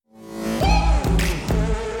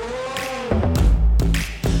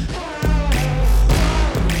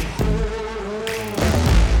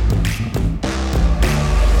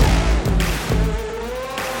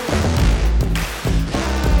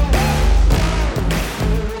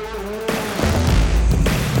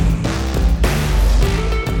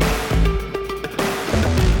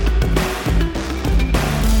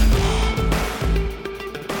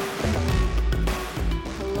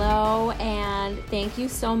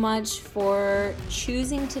so much for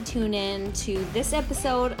choosing to tune in to this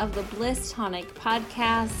episode of the Bliss Tonic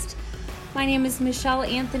podcast. My name is Michelle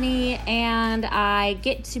Anthony, and I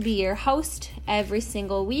get to be your host every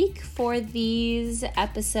single week for these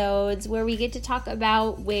episodes where we get to talk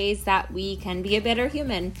about ways that we can be a better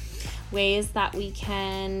human, ways that we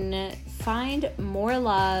can find more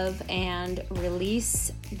love and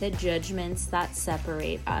release the judgments that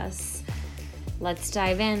separate us. Let's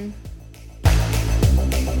dive in.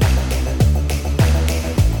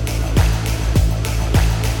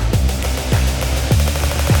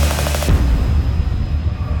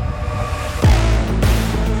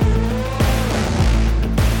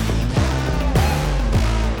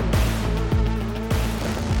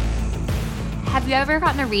 Have you ever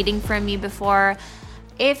gotten a reading from me before?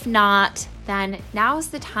 If not, then now's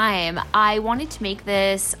the time. I wanted to make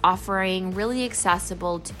this offering really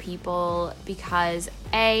accessible to people because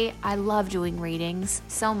A, I love doing readings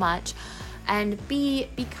so much, and B,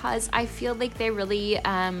 because I feel like they really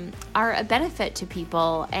are a benefit to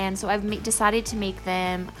people. And so I've decided to make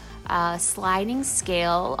them a sliding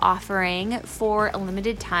scale offering for a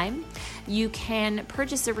limited time. You can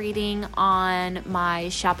purchase a reading on my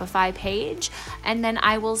Shopify page, and then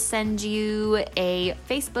I will send you a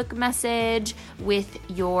Facebook message with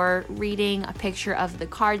your reading, a picture of the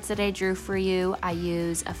cards that I drew for you. I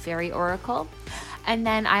use a fairy oracle. And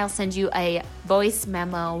then I'll send you a voice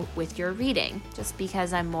memo with your reading, just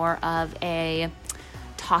because I'm more of a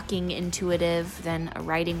talking intuitive than a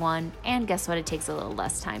writing one. And guess what? It takes a little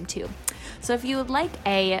less time too. So if you would like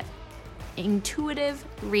a intuitive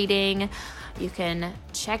reading, you can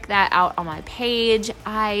check that out on my page.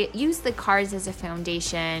 I use the cards as a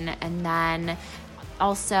foundation and then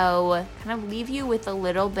also kind of leave you with a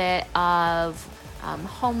little bit of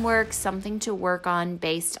homework, something to work on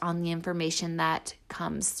based on the information that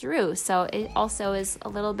comes through. So it also is a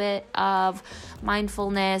little bit of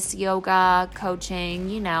mindfulness, yoga,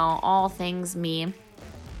 coaching, all things me.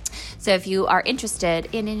 So if you are interested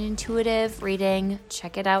in an intuitive reading,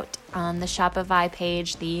 check it out on the Shopify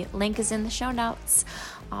page. The link is in the show notes.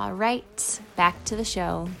 All right, back to the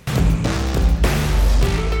show.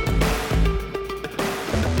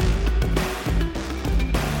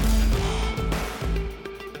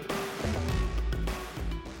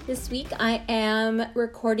 This week I am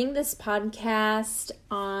recording this podcast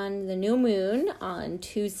on the new moon on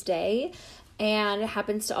Tuesday, and it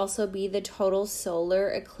happens to also be the total solar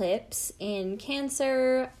eclipse in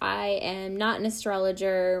Cancer. I am not an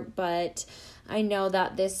astrologer, but I know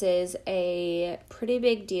that this is a pretty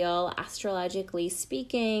big deal astrologically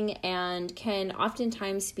speaking and can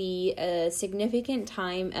oftentimes be a significant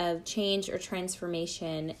time of change or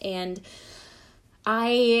transformation. And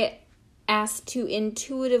I asked to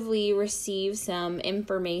intuitively receive some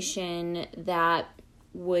information that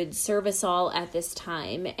would serve us all at this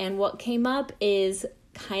time. And what came up is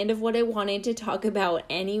kind of what I wanted to talk about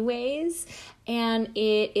anyways, and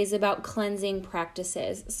it is about cleansing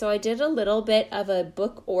practices. So I did a little bit of a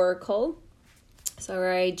book oracle, so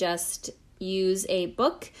where I just use a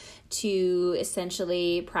book to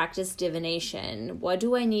essentially practice divination. What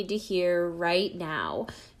do I need to hear right now?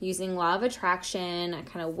 Using law of attraction, I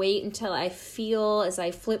kind of wait until I feel as I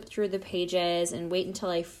flip through the pages and wait until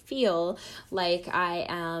I feel like I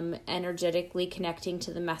am energetically connecting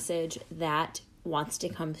to the message that wants to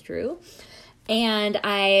come through. And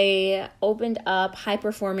I opened up High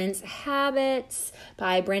Performance Habits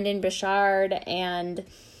by Brendon Burchard, and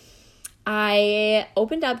I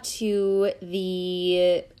opened up to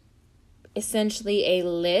the essentially a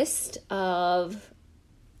list of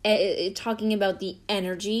talking about the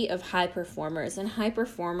energy of high performers and high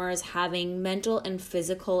performers having mental and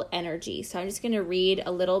physical energy. So I'm just going to read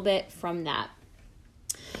a little bit from that.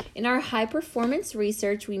 In our high performance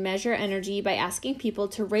research, we measure energy by asking people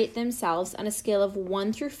to rate themselves on a scale of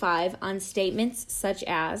 1 through 5 on statements such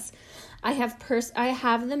as, I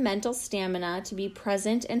have the mental stamina to be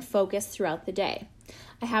present and focused throughout the day.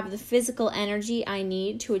 I have the physical energy I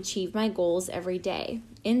need to achieve my goals every day.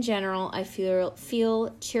 In general, I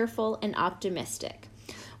feel cheerful and optimistic.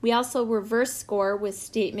 We also reverse score with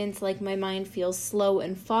statements like my mind feels slow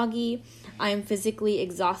and foggy, I am physically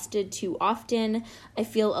exhausted too often, I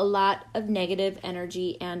feel a lot of negative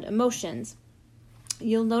energy and emotions.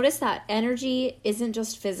 You'll notice that energy isn't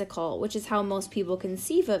just physical, which is how most people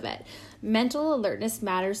conceive of it. Mental alertness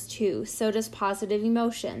matters too, so does positive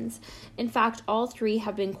emotions. In fact, all three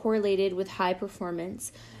have been correlated with high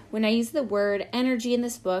performance. When I use the word energy in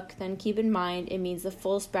this book, then keep in mind it means the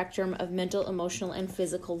full spectrum of mental, emotional, and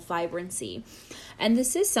physical vibrancy. And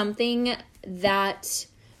this is something that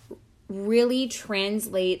really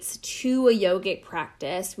translates to a yogic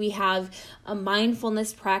practice. We have a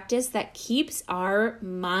mindfulness practice that keeps our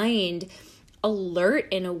mind alert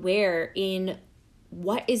and aware in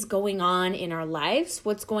what is going on in our lives,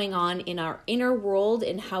 what's going on in our inner world,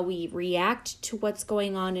 and how we react to what's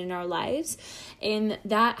going on in our lives. And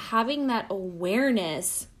that having that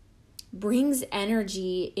awareness brings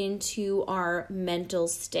energy into our mental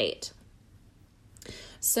state.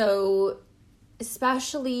 So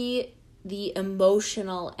especially the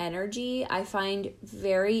emotional energy, I find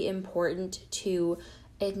very important to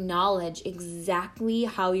acknowledge exactly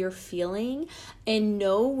how you're feeling and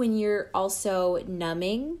know when you're also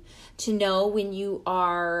numbing, to know when you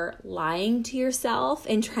are lying to yourself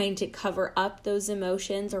and trying to cover up those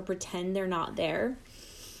emotions or pretend they're not there.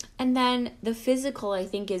 And then the physical, I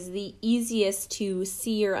think, is the easiest to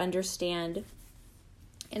see or understand.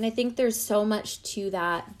 And I think there's so much to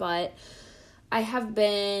that, but I have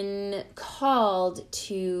been called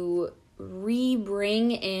to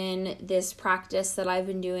re-bring in this practice that I've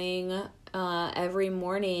been doing every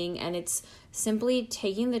morning, and it's simply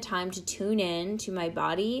taking the time to tune in to my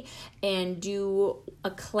body and do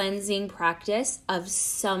a cleansing practice of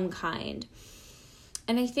some kind.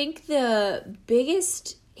 And I think the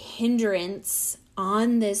biggest hindrance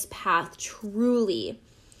on this path truly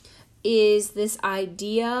is this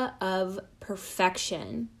idea of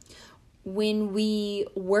perfection. When we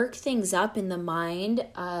work things up in the mind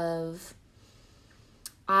of,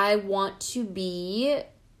 I want to be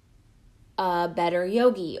a better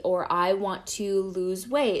yogi, or I want to lose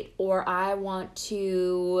weight, or I want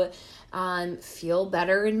to feel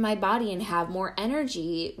better in my body and have more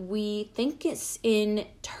energy, we think it's in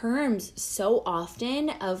terms so often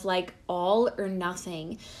of like all or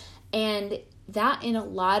nothing. And that in a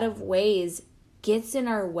lot of ways gets in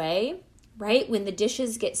our way, right? When the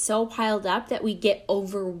dishes get so piled up that we get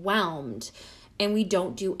overwhelmed and we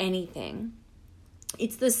don't do anything.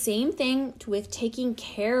 It's the same thing with taking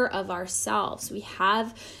care of ourselves. We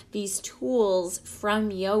have these tools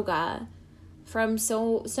from yoga, from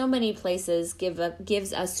so many places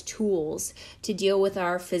gives us tools to deal with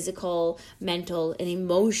our physical, mental, and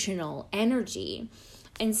emotional energy.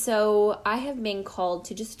 And so I have been called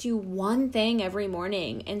to just do one thing every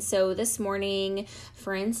morning. And so this morning,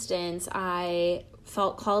 for instance, I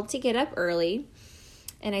felt called to get up early.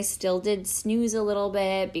 And I still did snooze a little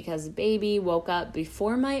bit because baby woke up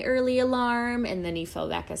before my early alarm and then he fell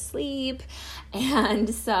back asleep. And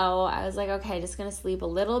so I was like, okay, just going to sleep a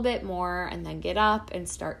little bit more and then get up and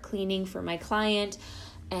start cleaning for my client.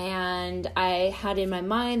 And I had in my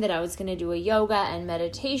mind that I was going to do a yoga and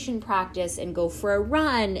meditation practice and go for a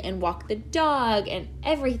run and walk the dog and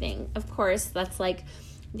everything. Of course, that's like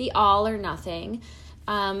the all or nothing.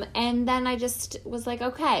 And then I just was like,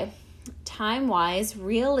 okay, time-wise,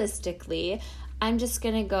 realistically, I'm just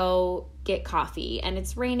going to go get coffee. And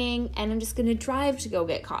it's raining and I'm just going to drive to go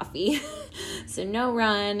get coffee. So no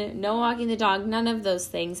run, no walking the dog, none of those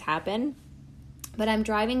things happen. But I'm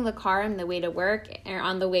driving the car on the way to work or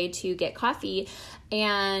on the way to get coffee,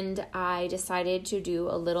 and I decided to do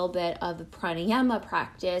a little bit of pranayama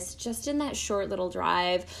practice just in that short little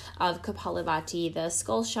drive of Kapalabhati, the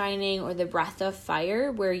skull shining or the breath of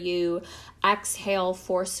fire, where you exhale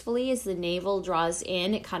forcefully as the navel draws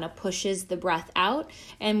in. It kind of pushes the breath out,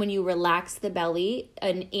 and when you relax the belly,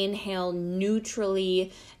 an inhale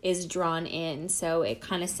neutrally is drawn in. So it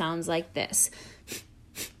kind of sounds like this.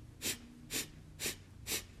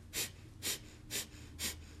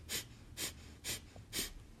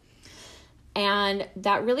 And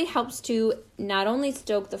that really helps to not only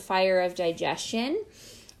stoke the fire of digestion,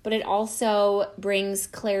 but it also brings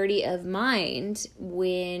clarity of mind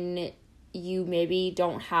when you maybe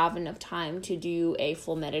don't have enough time to do a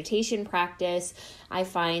full meditation practice. I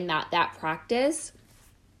find that practice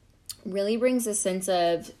really brings a sense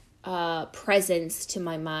of presence to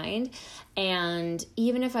my mind. And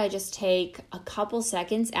even if I just take a couple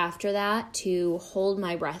seconds after that to hold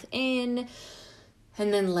my breath in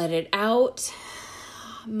and then let it out,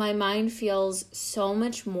 my mind feels so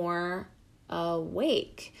much more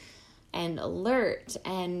awake and alert,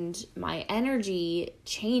 and my energy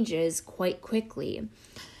changes quite quickly.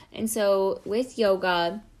 And so with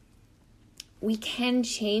yoga, we can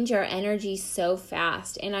change our energy so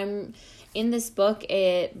fast. And I'm in this book,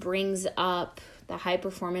 it brings up the high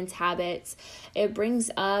performance habits. It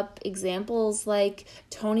brings up examples like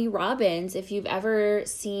Tony Robbins. If you've ever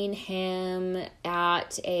seen him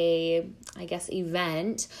at a,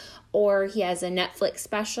 event, or he has a Netflix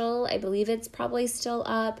special, I believe it's probably still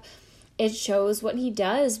up. it shows what he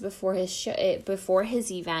does before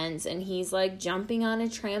his events, and he's like jumping on a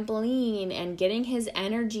trampoline and getting his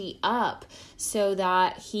energy up so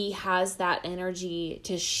that he has that energy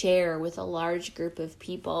to share with a large group of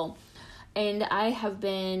people. And I have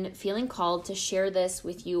been feeling called to share this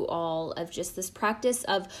with you all, of just this practice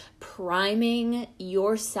of priming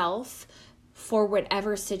yourself for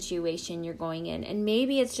whatever situation you're going in. And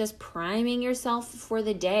maybe it's just priming yourself for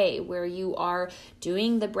the day where you are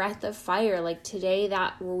doing the breath of fire. Like today,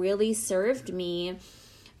 that really served me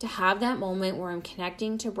to have that moment where I'm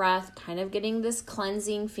connecting to breath, kind of getting this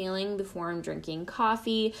cleansing feeling before I'm drinking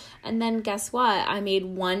coffee. And then guess what? I made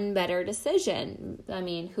one better decision. I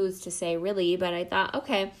mean, who's to say really? But I thought,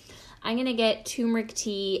 okay, I'm going to get turmeric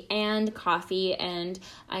tea and coffee, and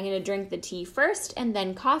I'm going to drink the tea first and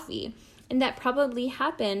then coffee. And that probably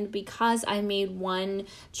happened because I made one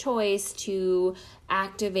choice to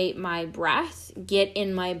activate my breath, get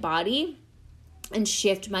in my body, and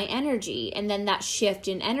shift my energy. And then that shift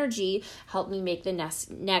in energy helped me make the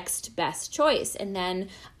next best choice. And then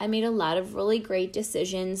I made a lot of really great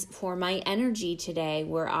decisions for my energy today,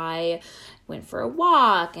 where I went for a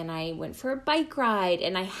walk and I went for a bike ride,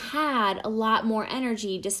 and I had a lot more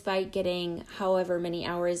energy despite getting however many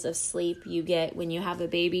hours of sleep you get when you have a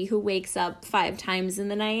baby who wakes up 5 times in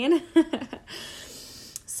the night.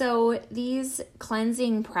 So these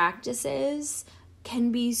cleansing practices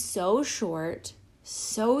can be so short,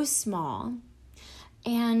 so small,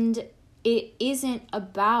 and it isn't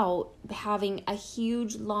about having a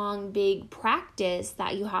huge, long, big practice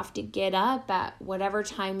that you have to get up at whatever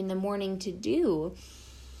time in the morning to do.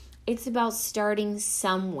 It's about starting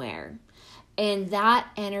somewhere, and that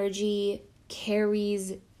energy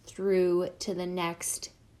carries through to the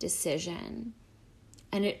next decision.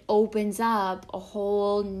 And it opens up a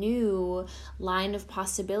whole new line of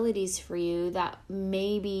possibilities for you that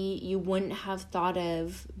maybe you wouldn't have thought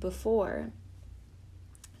of before.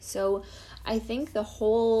 So I think the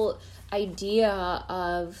whole idea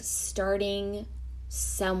of starting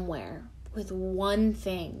somewhere with one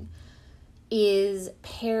thing is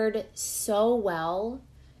paired so well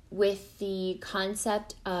with the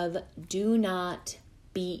concept of do not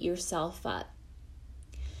beat yourself up.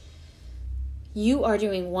 You are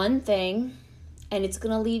doing one thing, and it's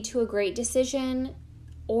going to lead to a great decision,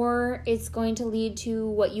 or it's going to lead to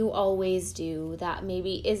what you always do that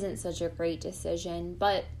maybe isn't such a great decision.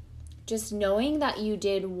 But just knowing that you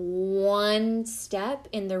did one step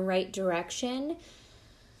in the right direction,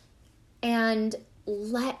 and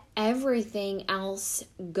let everything else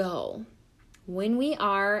go. When we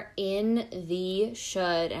are in the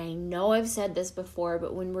should, I know I've said this before,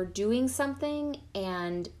 but when we're doing something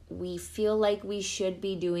and we feel like we should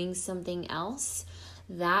be doing something else,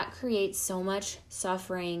 that creates so much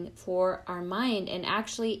suffering for our mind, and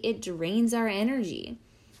actually it drains our energy.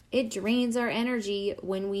 It drains our energy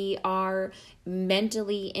when we are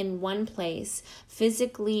mentally in one place,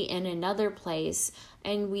 physically in another place,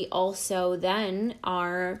 and we also then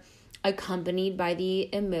are accompanied by the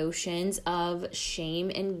emotions of shame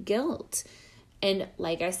and guilt. And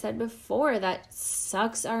like I said before, that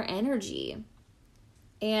sucks our energy.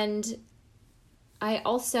 And I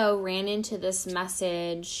also ran into this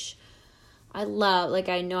message. I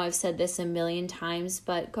know I've said this a million times,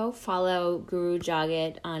 but go follow Guru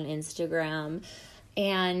Jagat on Instagram.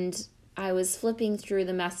 And I was flipping through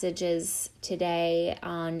the messages today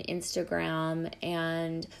on Instagram,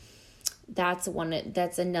 and that's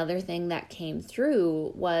another thing that came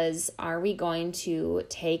through was, are we going to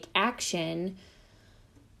take action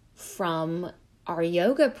from our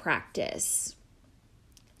yoga practice?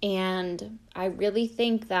 And I really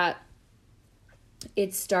think that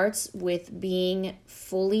it starts with being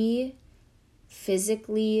fully,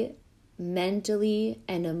 physically, mentally,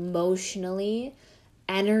 and emotionally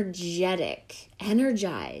energized,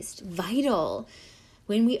 vital.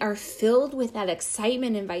 When we are filled with that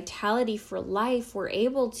excitement and vitality for life, we're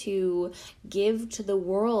able to give to the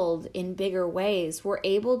world in bigger ways. We're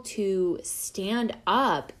able to stand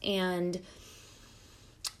up and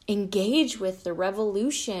engage with the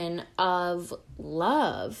revolution of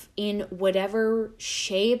love in whatever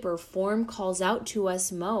shape or form calls out to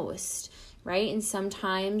us most, right? And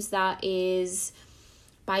sometimes that is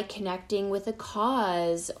by connecting with a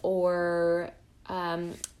cause, or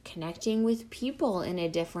connecting with people in a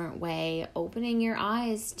different way, opening your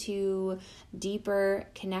eyes to deeper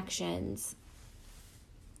connections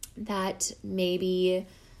that maybe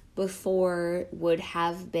before would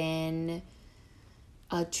have been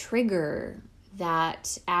a trigger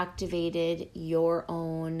that activated your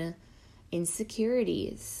own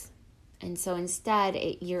insecurities. And so instead,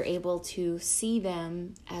 you're able to see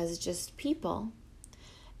them as just people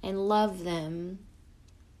and love them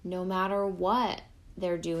no matter what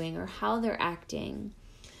they're doing or how they're acting,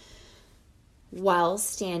 while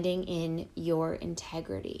standing in your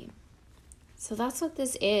integrity. So that's what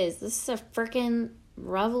this is. This is a freaking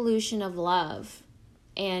revolution of love.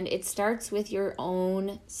 And it starts with your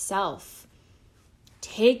own self.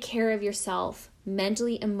 Take care of yourself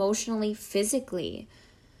mentally, emotionally, physically.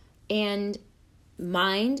 And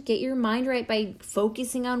get your mind right by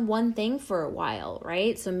focusing on one thing for a while,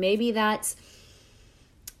 right? So maybe that's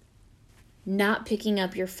not picking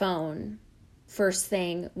up your phone first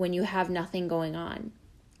thing when you have nothing going on.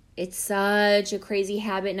 It's such a crazy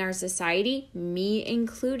habit in our society, me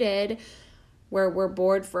included, where we're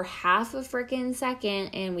bored for half a freaking second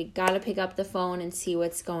and we got to pick up the phone and see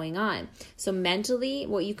what's going on. So mentally,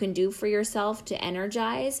 what you can do for yourself to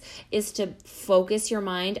energize is to focus your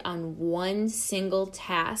mind on one single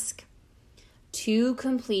task to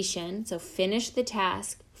completion. So finish the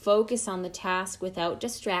task, focus on the task without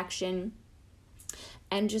distraction,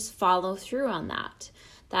 and just follow through on that.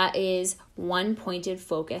 That is one pointed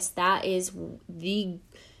focus. That is the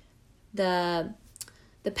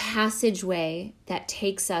passageway that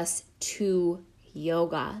takes us to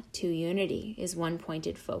yoga, to unity, is one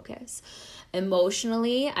pointed focus.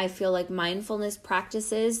 Emotionally, I feel like mindfulness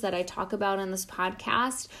practices that I talk about on this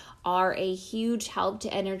podcast are a huge help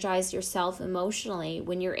to energize yourself emotionally.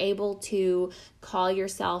 When you're able to call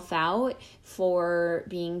yourself out for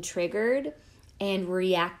being triggered and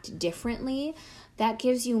react differently, that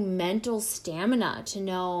gives you mental stamina to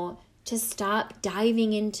know to stop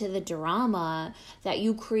diving into the drama that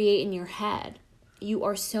you create in your head. You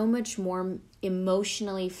are so much more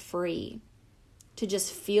emotionally free to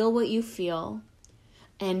just feel what you feel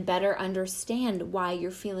and better understand why you're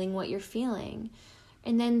feeling what you're feeling.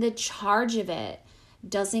 And then the charge of it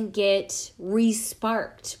doesn't get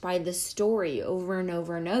re-sparked by the story over and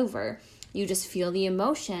over and over. You just feel the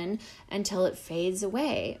emotion until it fades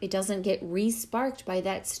away. It doesn't get re-sparked by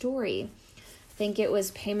that story. I think it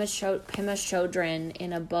was Pema Chodron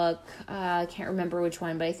in a book, I can't remember which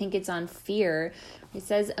one, but I think it's on fear. It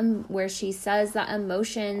says, where she says that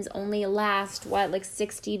emotions only last,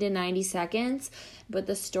 60 to 90 seconds, but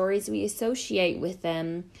the stories we associate with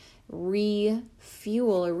them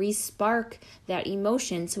refuel or re-spark that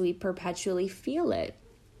emotion, so we perpetually feel it.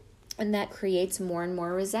 And that creates more and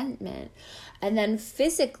more resentment. And then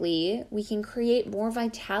physically, we can create more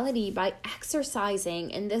vitality by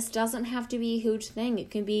exercising. And this doesn't have to be a huge thing. It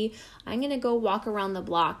can be, I'm going to go walk around the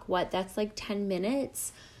block. That's like 10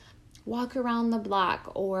 minutes. Walk around the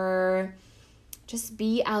block, or just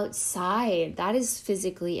be outside. That is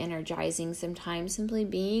physically energizing sometimes. Simply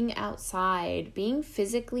being outside, being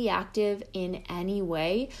physically active in any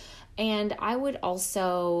way. And I would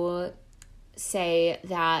also say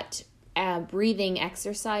that breathing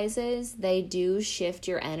exercises, they do shift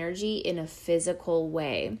your energy in a physical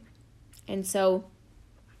way. And so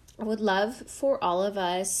I would love for all of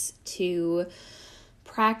us to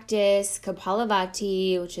practice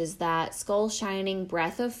Kapalabhati, which is that skull shining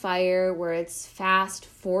breath of fire, where it's fast,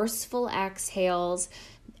 forceful exhales.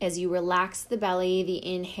 As you relax the belly, the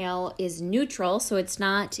inhale is neutral, so it's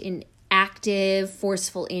not an active,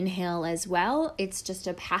 forceful inhale as well. It's just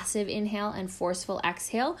a passive inhale and forceful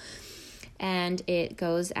exhale. And it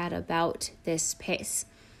goes at about this pace.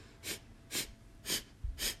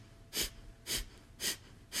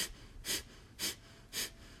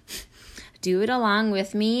 Do it along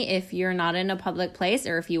with me if you're not in a public place,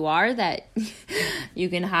 or if you are, that you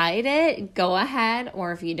can hide it, go ahead.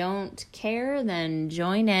 Or if you don't care, then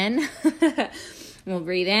join in. We'll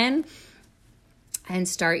breathe in and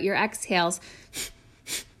start your exhales.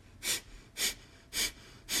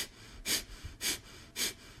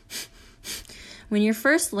 When you're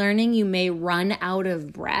first learning, you may run out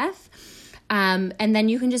of breath. And then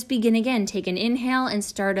you can just begin again. Take an inhale and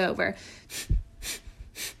start over.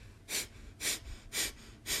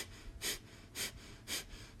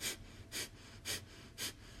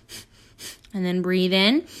 And then breathe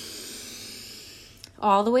in.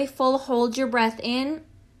 All the way full. Hold your breath in.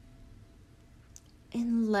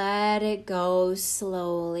 And let it go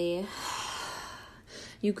slowly.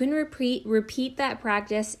 You can repeat that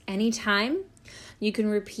practice anytime. You can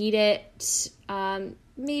repeat it,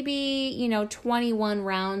 maybe, 21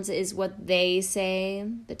 rounds is what they say,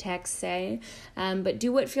 the texts say, but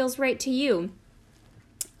do what feels right to you.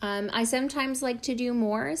 I sometimes like to do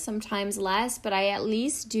more, sometimes less, but I at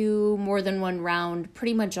least do more than one round,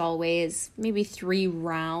 pretty much always, maybe 3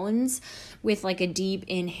 rounds with like a deep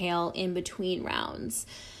inhale in between rounds.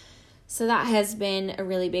 So that has been a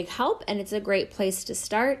really big help, and it's a great place to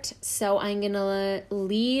start. So I'm going to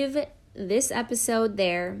leave this episode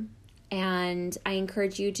there, and I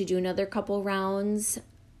encourage you to do another couple rounds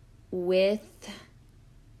with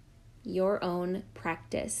your own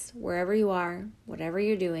practice. Wherever you are, whatever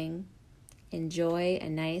you're doing, enjoy a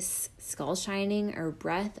nice skull shining or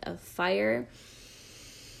breath of fire.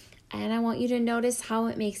 And I want you to notice how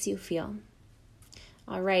it makes you feel.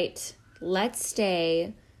 All right, let's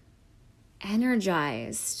stay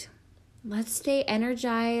energized. Let's stay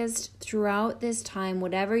energized throughout this time.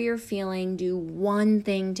 Whatever you're feeling, do one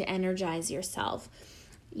thing to energize yourself.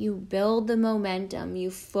 You build the momentum. You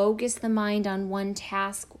focus the mind on one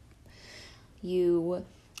task. You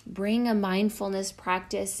bring a mindfulness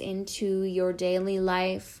practice into your daily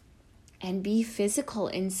life and be physical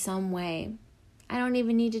in some way. I don't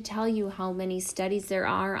even need to tell you how many studies there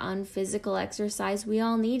are on physical exercise. We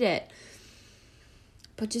all need it.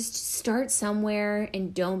 But just start somewhere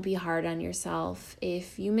and don't be hard on yourself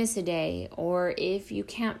if you miss a day or if you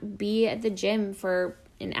can't be at the gym for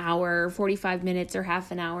an hour, 45 minutes, or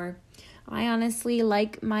half an hour. I honestly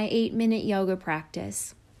like my 8-minute yoga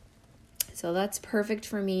practice. So that's perfect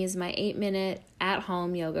for me, is my 8-minute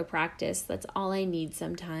at-home yoga practice. That's all I need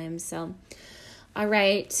sometimes. So, all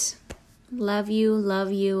right. Love you,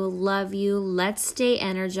 love you, love you. Let's stay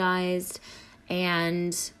energized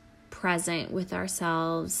and present with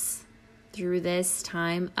ourselves through this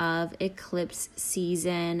time of eclipse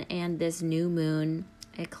season and this new moon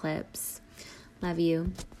eclipse. Love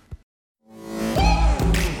you.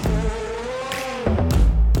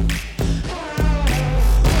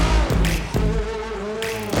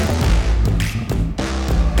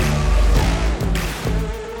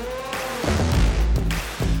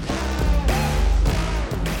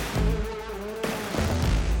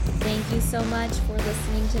 So much for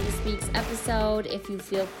listening to this week's episode. If you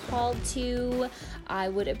feel called to, I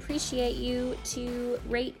would appreciate you to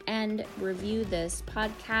rate and review this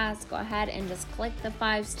podcast. Go ahead and just click the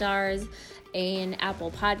 5 stars in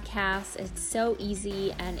Apple Podcasts. It's so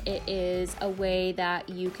easy, and it is a way that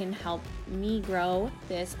you can help me grow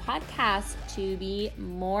this podcast to be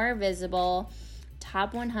more visible.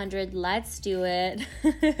 Top 100, let's do it.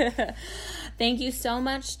 Thank you so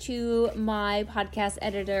much to my podcast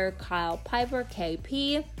editor, Kyle Piper,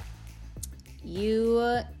 KP.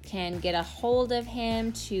 You can get a hold of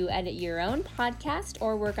him to edit your own podcast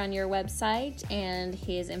or work on your website, and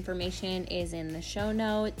his information is in the show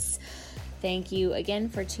notes. Thank you again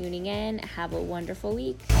for tuning in. Have a wonderful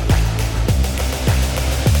week.